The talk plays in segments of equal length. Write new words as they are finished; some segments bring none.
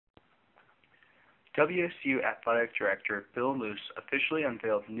WSU Athletic Director Bill Moos officially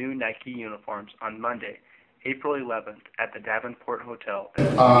unveiled new Nike uniforms on Monday, April 11th at the Davenport Hotel.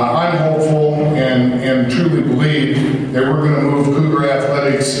 I'm hopeful and truly believe that we're going to move Cougar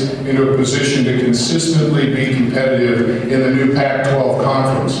Athletics into a position to consistently be competitive in the new Pac-12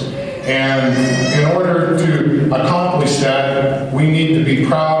 conference. And in order to accomplish that, we need to be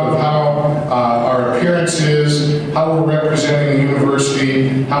proud of how our appearance is, how we're representing the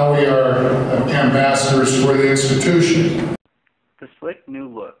university, how we are ambassadors for the institution. The slick new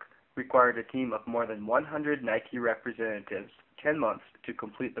look required a team of more than 100 Nike representatives, 10 months to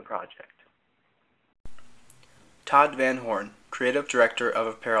complete the project. Todd Van Horn, creative director of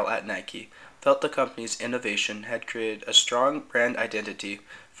apparel at Nike, felt the company's innovation had created a strong brand identity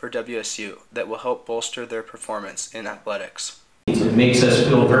for WSU that will help bolster their performance in athletics. It makes us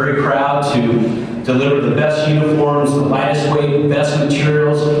feel very proud to deliver the best uniforms, the lightest weight, best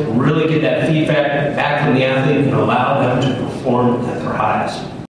materials, really get that feedback back from the athlete and allow them to perform at their highest.